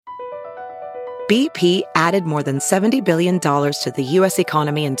BP added more than $70 billion to the U.S.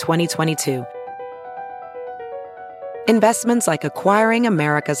 economy in 2022. Investments like acquiring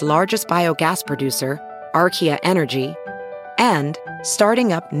America's largest biogas producer, Archaea Energy, and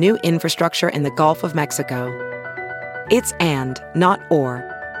starting up new infrastructure in the Gulf of Mexico. It's and, not or.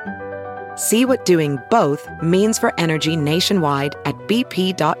 See what doing both means for energy nationwide at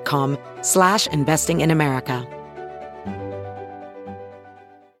bp.com/investing in America.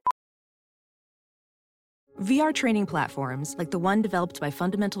 VR training platforms, like the one developed by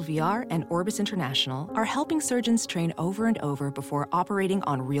Fundamental VR and Orbis International, are helping surgeons train over and over before operating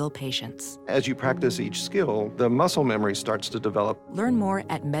on real patients. As you practice each skill, the muscle memory starts to develop. Learn more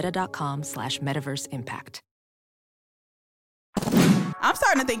at meta.com/metaverseimpact. I'm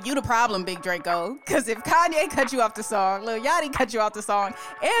starting to think you the problem, Big Draco. Because if Kanye cut you off the song, Lil Yachty cut you off the song,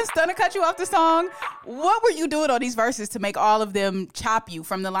 and Stunna cut you off the song, what were you doing on these verses to make all of them chop you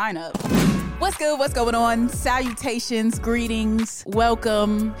from the lineup? What's good? What's going on? Salutations, greetings,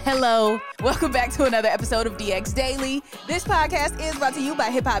 welcome, hello. Welcome back to another episode of DX Daily. This podcast is brought to you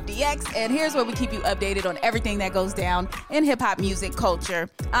by Hip Hop DX, and here's where we keep you updated on everything that goes down in hip hop music culture.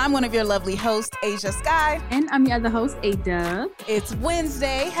 I'm one of your lovely hosts, Asia Sky. And I'm your other host, A-Dub. It's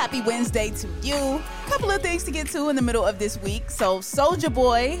Wednesday. Happy Wednesday to you. Couple of things to get to in the middle of this week. So Soulja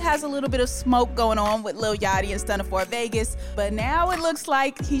Boy has a little bit of smoke going on with Lil Yachty and Stunna for Vegas, but now it looks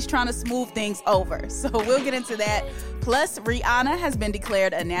like he's trying to smooth things over. So we'll get into that. Plus, Rihanna has been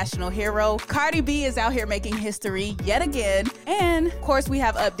declared a national hero. Cardi B is out here making history yet again. And of course, we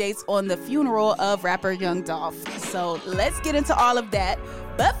have updates on the funeral of rapper Young Dolph. So let's get into all of that.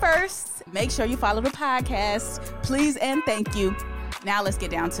 But first, make sure you follow the podcast. Please and thank you. Now let's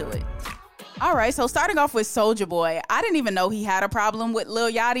get down to it. All right, so starting off with Soulja Boy, I didn't even know he had a problem with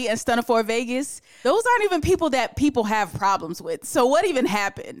Lil Yachty and Stunna for Vegas. Those aren't even people that people have problems with. So what even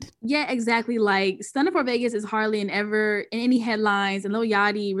happened? Yeah, exactly. Like, Stunna for Vegas is hardly ever in any headlines, and Lil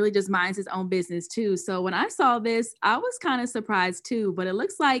Yachty really just minds his own business too. So when I saw this, I was kind of surprised too. But it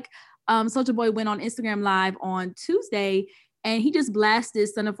looks like Soulja Boy went on Instagram Live on Tuesday, and he just blasted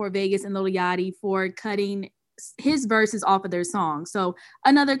Stunna for Vegas and Lil Yachty for cutting his verses off of their song. So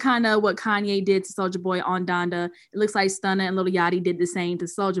another kind of what Kanye did to Soulja Boy on Donda. It looks like Stunna and Lil Yachty did the same to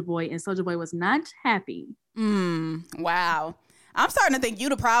Soulja Boy, and Soulja Boy was not happy. Wow. I'm starting to think you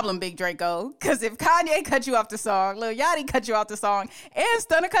the problem, Big Draco. Because if Kanye cut you off the song, Lil Yachty cut you off the song, and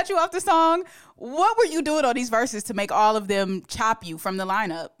Stunna cut you off the song, what were you doing on these verses to make all of them chop you from the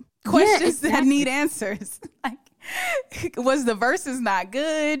lineup? Questions that need answers. Like, was the verses not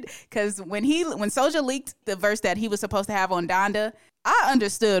good? Because when Soulja leaked the verse that he was supposed to have on Donda, I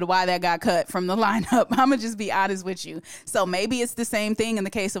understood why that got cut from the lineup. I'm going to just be honest with you. So maybe it's the same thing in the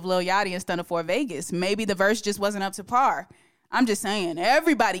case of Lil Yachty and Stunna for Vegas. Maybe the verse just wasn't up to par. I'm just saying,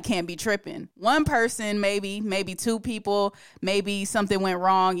 everybody can't be tripping. One person, maybe two people, maybe something went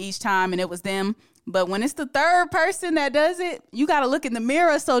wrong each time and it was them. But when it's the third person that does it, you got to look in the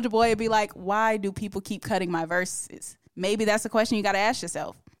mirror, Soulja Boy, and be like, why do people keep cutting my verses? Maybe that's a question you got to ask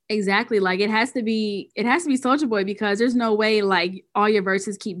yourself. Exactly. Like, it has to be Soulja Boy, because there's no way like all your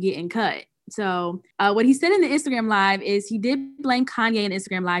verses keep getting cut. So what he said in the Instagram Live is he did blame Kanye in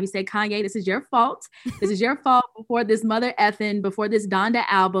Instagram Live. He said, Kanye, this is your fault. This is your fault. Before this before this Donda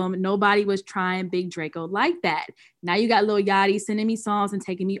album, nobody was trying Big Draco like that. Now you got Lil Yachty sending me songs and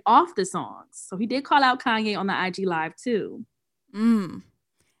taking me off the songs. So he did call out Kanye on the IG Live too. Then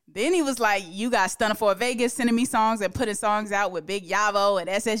he was like, you got Stunna for Vegas sending me songs and putting songs out with Big Yavo and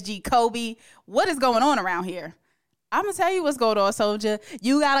SSG Kobe. What is going on around here? I'm going to tell you what's going on, Soulja.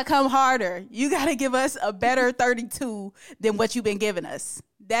 You got to come harder. You got to give us a better 32 than what you've been giving us.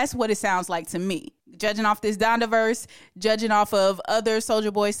 That's what it sounds like to me. Judging off this Donda verse, judging off of other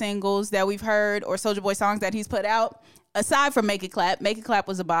Soulja Boy singles that we've heard or Soulja Boy songs that he's put out, aside from Make It Clap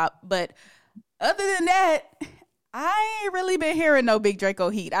was a bop. But other than that, I ain't really been hearing no Big Draco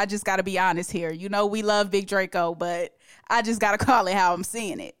heat. I just got to be honest here. You know, we love Big Draco, but I just got to call it how I'm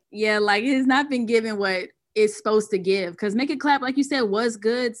seeing it. Yeah, like, it's not been given what it's supposed to give, because Make It Clap, like you said, was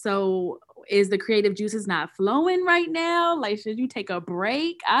good. So is the creative juices not flowing right now? Like, should you take a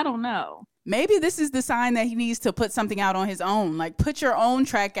break? I don't know. Maybe this is the sign that he needs to put something out on his own. Like, put your own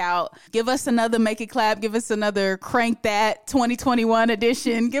track out. Give us another Make It Clap. Give us another Crank That 2021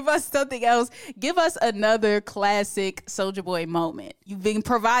 edition. Give us something else. Give us another classic Soulja Boy moment. You've been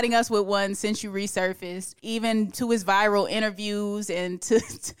providing us with one since you resurfaced, even to his viral interviews and to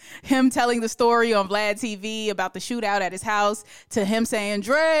him telling the story on Vlad TV about the shootout at his house, to him saying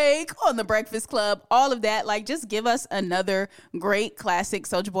Drake on The Breakfast Club, all of that. Like, just give us another great classic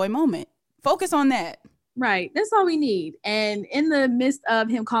Soulja Boy moment. Focus on that. Right. That's all we need. And in the midst of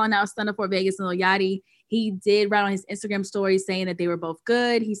him calling out Stunna for Vegas and Lil Yachty, he did write on his Instagram story saying that they were both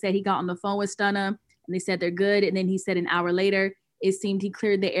good. He said he got on the phone with Stunna and they said they're good. And then he said an hour later, it seemed he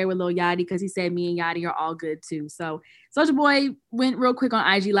cleared the air with Lil Yachty because he said me and Yachty are all good too. So Soulja Boy went real quick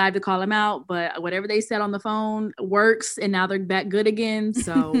on IG Live to call him out, but whatever they said on the phone works, and now they're back good again.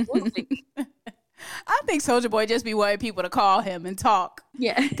 So we'll see. I think Soulja Boy just be wanting people to call him and talk.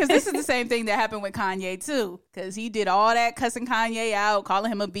 Yeah. Because this is the same thing that happened with Kanye too. Because he did all that cussing Kanye out,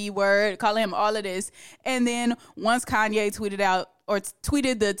 calling him a B word, calling him all of this. And then once Kanye tweeted out or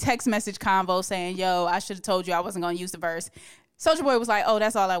tweeted the text message convo saying, yo, I should have told you I wasn't going to use the verse. Soulja Boy was like, oh,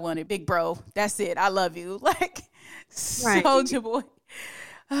 that's all I wanted. Big bro. That's it. I love you. Like, right. Soulja Boy.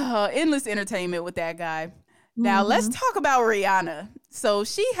 Oh, endless entertainment with that guy. Now, let's talk about Rihanna. So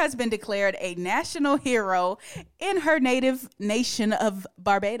she has been declared a national hero in her native nation of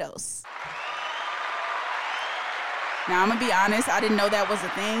Barbados. Now, I'm going to be honest. I didn't know that was a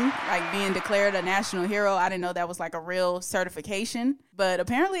thing, like being declared a national hero. I didn't know that was like a real certification, but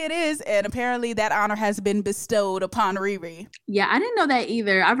apparently it is. And apparently that honor has been bestowed upon Riri. Yeah, I didn't know that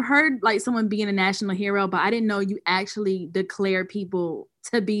either. I've heard like someone being a national hero, but I didn't know you actually declare people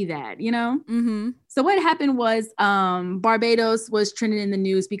to be that, you know? Mm-hmm. So what happened was Barbados was trending in the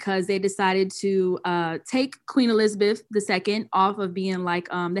news because they decided to take Queen Elizabeth II off of being like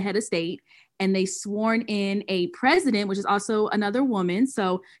the head of state. And they sworn in a president, which is also another woman.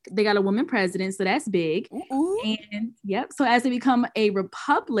 So they got a woman president. So that's big. Ooh. And yep. So as they become a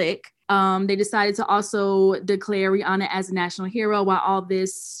republic, they decided to also declare Rihanna as a national hero. While all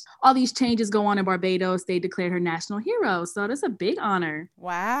these changes go on in Barbados, they declared her national hero. So that's a big honor.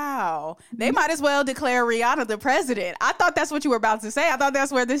 Wow. They might as well declare Rihanna the president. I thought that's what you were about to say. I thought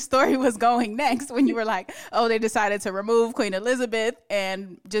that's where this story was going next when you were like, oh, they decided to remove Queen Elizabeth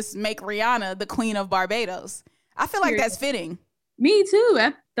and just make Rihanna the queen of Barbados. I feel like that's fitting. Me too.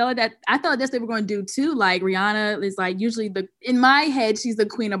 I thought that's what they were going to do too. Like Rihanna is like usually in my head, she's the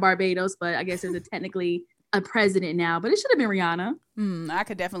queen of Barbados, but I guess there's technically a president now, but it should have been Rihanna. I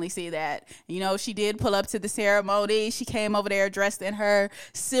could definitely see that. You know, she did pull up to the ceremony. She came over there dressed in her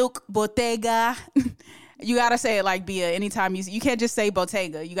silk bottega. You got to say it like Bia anytime you can't just say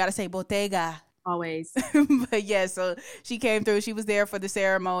bottega. You got to say bottega. Always. But yeah, so she came through. She was there for the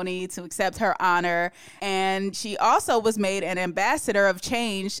ceremony to accept her honor. And she also was made an ambassador of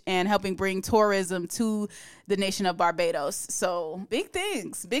change and helping bring tourism to the nation of Barbados. So big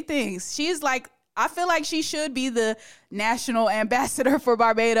things, big things. She's like, I feel like she should be the national ambassador for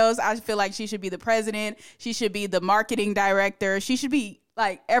Barbados. I feel like she should be the president. She should be the marketing director. She should be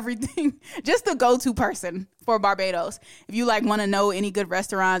like everything, just the go-to person for Barbados. If you like want to know any good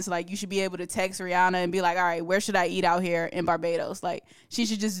restaurants, like you should be able to text Rihanna and be like, all right, where should I eat out here in Barbados? Like she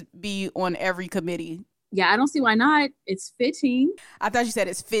should just be on every committee. Yeah, I don't see why not. It's fitting. I thought you said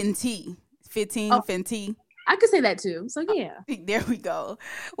it's Fenty. 15, oh. Fenty. I could say that too. So yeah. There we go.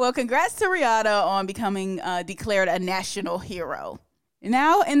 Well, congrats to Rihanna on becoming declared a national hero.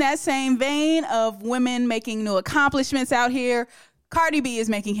 Now, in that same vein of women making new accomplishments out here, Cardi B is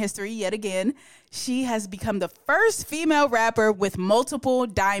making history yet again. She has become the first female rapper with multiple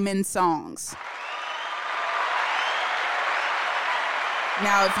diamond songs.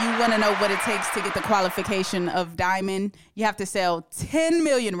 Now, if you want to know what it takes to get the qualification of diamond, you have to sell 10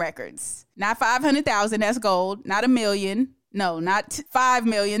 million records. Not 500,000, that's gold. Not a million. No, not 5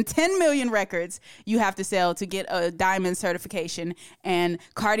 million, 10 million records you have to sell to get a diamond certification. And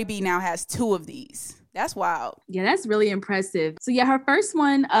Cardi B now has 2 of these. That's wild. Yeah, that's really impressive. So yeah, her first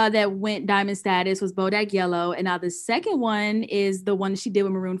one that went diamond status was Bodak Yellow. And now the second one is the one she did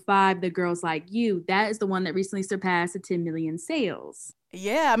with Maroon 5, The Girls Like You. That is the one that recently surpassed the 10 million sales.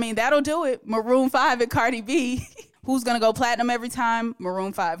 Yeah, I mean, that'll do it. Maroon 5 and Cardi B. Who's going to go platinum every time?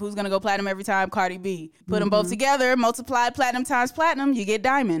 Maroon 5. Who's going to go platinum every time? Cardi B. Put them both together, multiply platinum times platinum, you get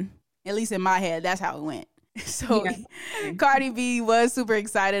diamond. At least in my head, that's how it went. So yeah. Cardi B was super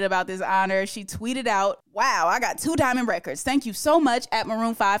excited about this honor. She tweeted out, wow, I got 2 diamond records. Thank you so much at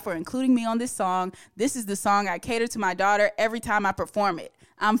Maroon 5 for including me on this song. This is the song I cater to my daughter every time I perform it.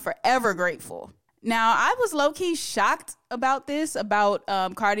 I'm forever grateful. Now, I was low-key shocked about this, about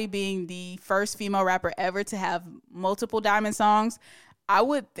Cardi being the first female rapper ever to have multiple diamond songs. I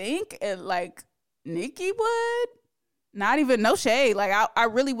would think like Nicki would. Not even, no shade. Like, I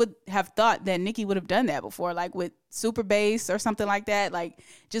really would have thought that Nicki would have done that before, like with Super Bass or something like that. Like,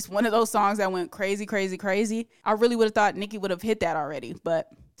 just one of those songs that went crazy, crazy, crazy. I really would have thought Nicki would have hit that already. But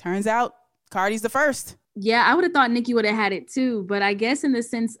turns out Cardi's the first. Yeah, I would have thought Nicki would have had it too. But I guess in the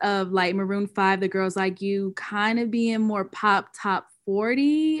sense of like Maroon 5, The Girls Like You kind of being more pop top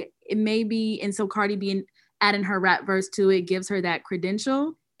 40, it may be, and so Cardi adding her rap verse to it gives her that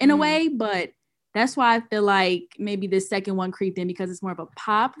credential in a way, but that's why I feel like maybe this second one creeped in because it's more of a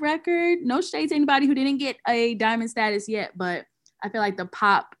pop record. No shade to anybody who didn't get a diamond status yet, but I feel like the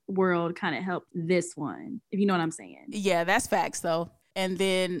pop world kind of helped this one, if you know what I'm saying. Yeah, that's facts though. And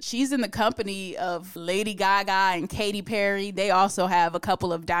then she's in the company of Lady Gaga and Katy Perry. They also have a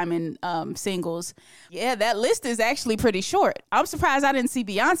couple of diamond singles. Yeah, that list is actually pretty short. I'm surprised I didn't see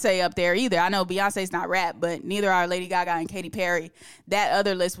Beyonce up there either. I know Beyonce's not rap, but neither are Lady Gaga and Katy Perry. That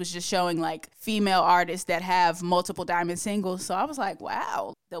other list was just showing like female artists that have multiple diamond singles. So I was like,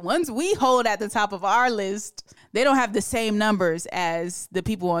 wow, the ones we hold at the top of our list, they don't have the same numbers as the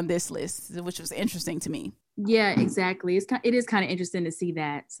people on this list, which was interesting to me. Yeah, exactly. It is kind of interesting to see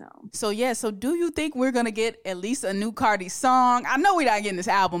that. So do you think we're going to get at least a new Cardi song? I know we're not getting this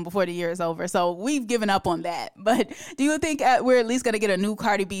album before the year is over, so we've given up on that. But do you think we're at least going to get a new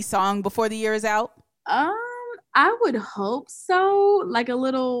Cardi B song before the year is out? I would hope so. Like a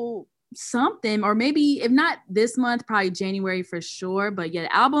little something, or maybe if not this month, probably January for sure. But yeah,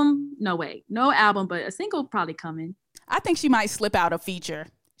 the album, no way. No album, but a single probably coming. I think she might slip out a feature.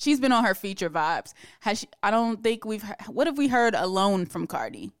 She's been on her feature vibes. I don't think what have we heard alone from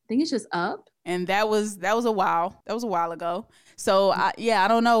Cardi? I think it's just Up. And that was a while. That was a while ago. So I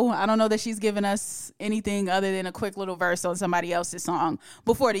don't know. I don't know that she's given us anything other than a quick little verse on somebody else's song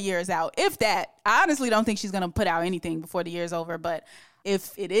before the year is out. If that, I honestly don't think she's going to put out anything before the year is over. But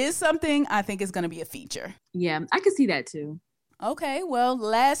if it is something, I think it's going to be a feature. Yeah, I could see that too. Okay, well,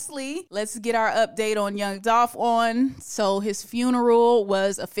 lastly, let's get our update on Young Dolph on. So his funeral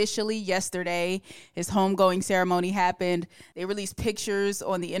was officially yesterday. His homegoing ceremony happened. They released pictures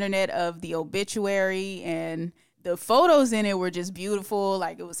on the internet of the obituary, and the photos in it were just beautiful.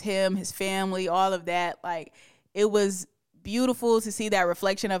 Like, it was him, his family, all of that. Like, it was beautiful to see that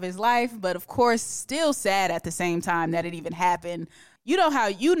reflection of his life, but of course, still sad at the same time that it even happened. You know how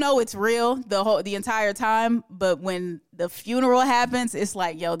it's real the entire time, but when the funeral happens, it's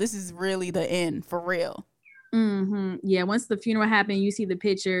like, yo, this is really the end for real. Mm-hmm. Yeah, once the funeral happened, you see the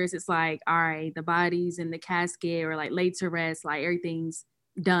pictures. It's like, all right, the bodies in the casket or like laid to rest, like everything's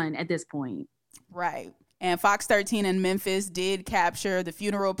done at this point. Right. And Fox 13 in Memphis did capture the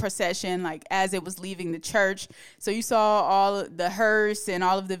funeral procession, like as it was leaving the church. So you saw all the hearse and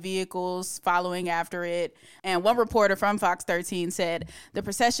all of the vehicles following after it. And one reporter from Fox 13 said, the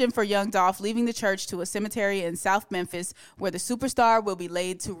procession for Young Dolph leaving the church to a cemetery in South Memphis where the superstar will be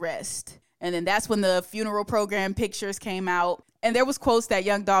laid to rest. And then that's when the funeral program pictures came out. And there was quotes that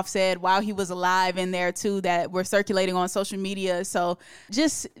Young Dolph said while he was alive in there, too, that were circulating on social media. So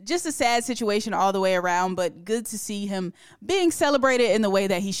just a sad situation all the way around, but good to see him being celebrated in the way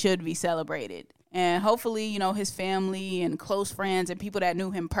that he should be celebrated. And hopefully, you know, his family and close friends and people that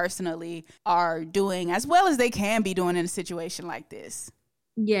knew him personally are doing as well as they can be doing in a situation like this.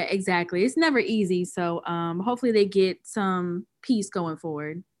 Yeah, exactly. It's never easy. So hopefully they get some peace going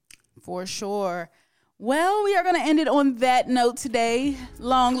forward. For sure. Well, we are going to end it on that note today.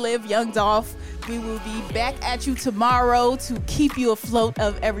 Long live Young Dolph. We will be back at you tomorrow to keep you afloat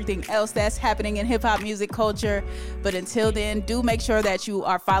of everything else that's happening in hip-hop music culture. But until then, do make sure that you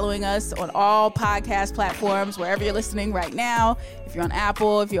are following us on all podcast platforms, wherever you're listening right now. If you're on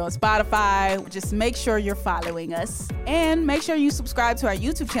Apple, if you're on Spotify, just make sure you're following us. And make sure you subscribe to our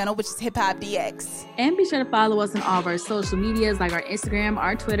YouTube channel, which is Hip Hop DX. And be sure to follow us on all of our social medias, like our Instagram,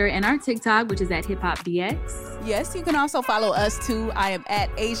 our Twitter, and our TikTok, which is at Hip Hop DX. Yes, you can also follow us too. I am at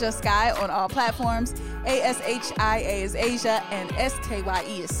Asia Sky on all platforms. ASHIA is Asia and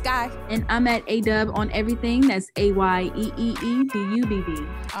SKYE is Sky. And I'm at ADub on everything. That's AYEEEDUBB.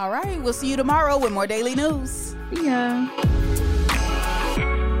 All right, we'll see you tomorrow with more daily news. See ya.